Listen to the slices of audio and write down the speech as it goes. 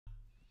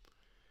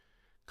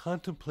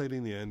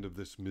Contemplating the end of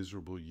this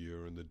miserable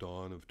year and the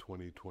dawn of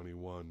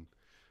 2021,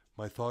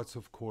 my thoughts,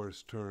 of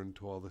course, turned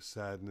to all the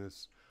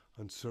sadness,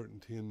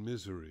 uncertainty, and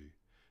misery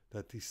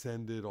that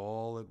descended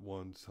all at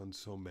once on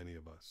so many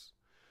of us.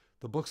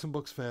 The Books and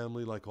Books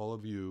family, like all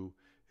of you,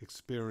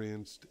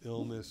 experienced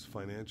illness,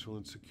 financial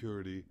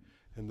insecurity,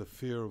 and the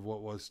fear of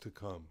what was to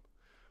come.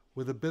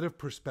 With a bit of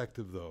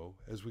perspective, though,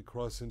 as we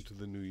cross into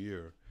the new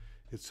year,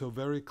 it's so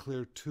very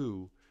clear,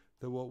 too,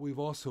 that what we've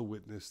also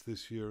witnessed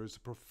this year is a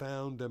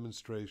profound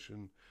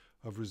demonstration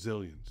of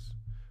resilience.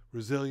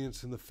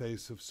 Resilience in the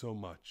face of so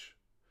much.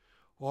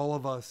 All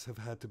of us have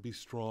had to be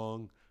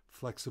strong,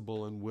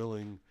 flexible, and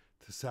willing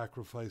to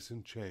sacrifice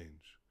and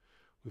change.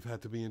 We've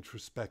had to be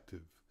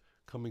introspective,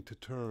 coming to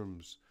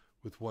terms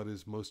with what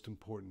is most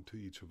important to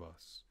each of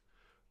us.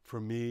 For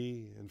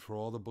me, and for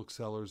all the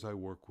booksellers I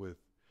work with,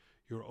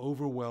 your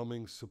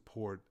overwhelming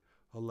support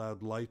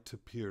allowed light to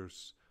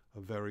pierce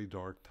a very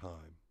dark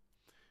time.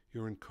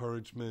 Your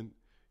encouragement,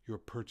 your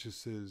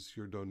purchases,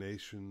 your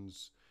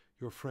donations,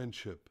 your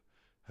friendship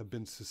have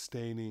been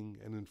sustaining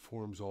and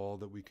informs all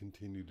that we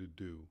continue to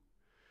do.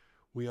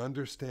 We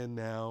understand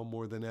now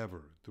more than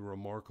ever the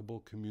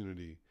remarkable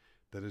community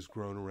that has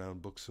grown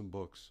around Books and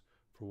Books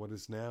for what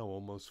is now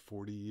almost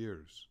 40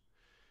 years.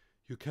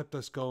 You kept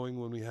us going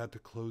when we had to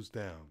close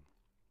down.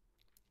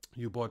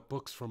 You bought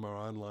books from our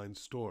online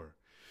store.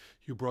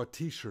 You brought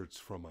T-shirts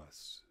from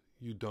us.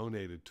 You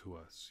donated to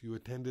us. You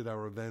attended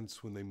our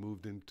events when they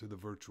moved into the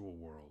virtual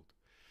world.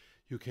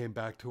 You came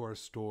back to our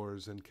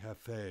stores and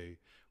cafe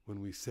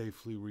when we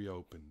safely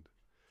reopened.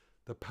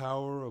 The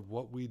power of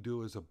what we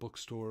do as a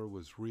bookstore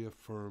was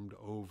reaffirmed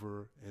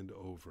over and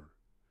over.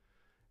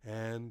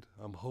 And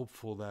I'm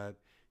hopeful that,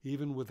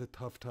 even with a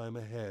tough time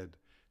ahead,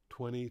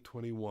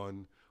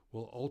 2021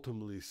 will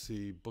ultimately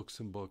see Books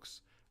and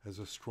Books as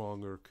a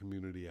stronger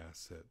community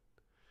asset.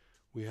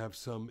 We have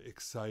some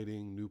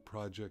exciting new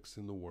projects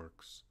in the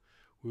works.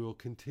 We will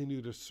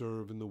continue to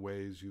serve in the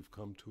ways you've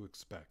come to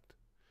expect.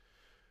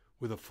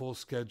 With a full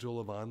schedule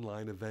of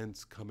online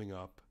events coming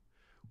up,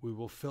 we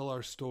will fill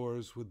our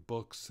stores with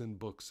books and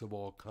books of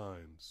all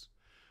kinds.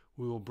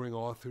 We will bring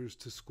authors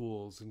to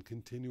schools and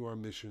continue our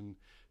mission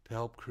to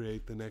help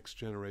create the next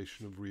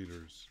generation of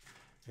readers.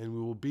 And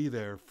we will be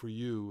there for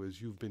you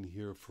as you've been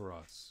here for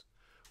us.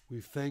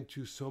 We've thanked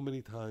you so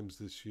many times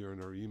this year in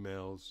our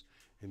emails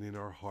and in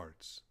our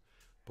hearts.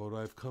 But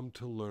what I've come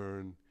to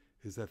learn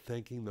is that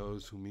thanking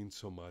those who mean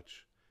so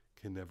much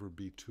can never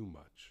be too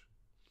much.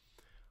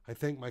 I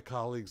thank my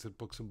colleagues at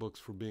Books and Books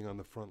for being on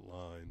the front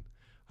line.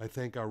 I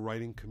thank our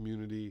writing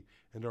community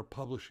and our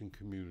publishing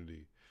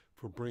community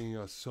for bringing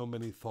us so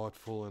many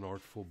thoughtful and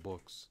artful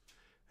books.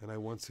 And I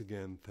once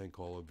again thank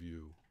all of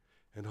you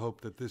and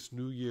hope that this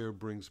new year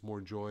brings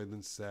more joy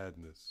than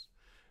sadness,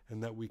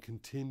 and that we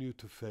continue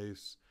to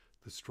face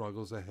the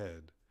struggles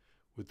ahead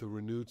with the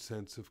renewed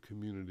sense of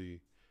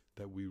community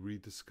that we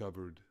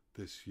rediscovered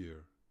this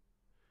year.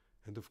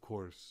 And of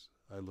course,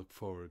 I look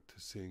forward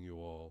to seeing you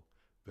all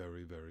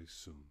very, very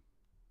soon.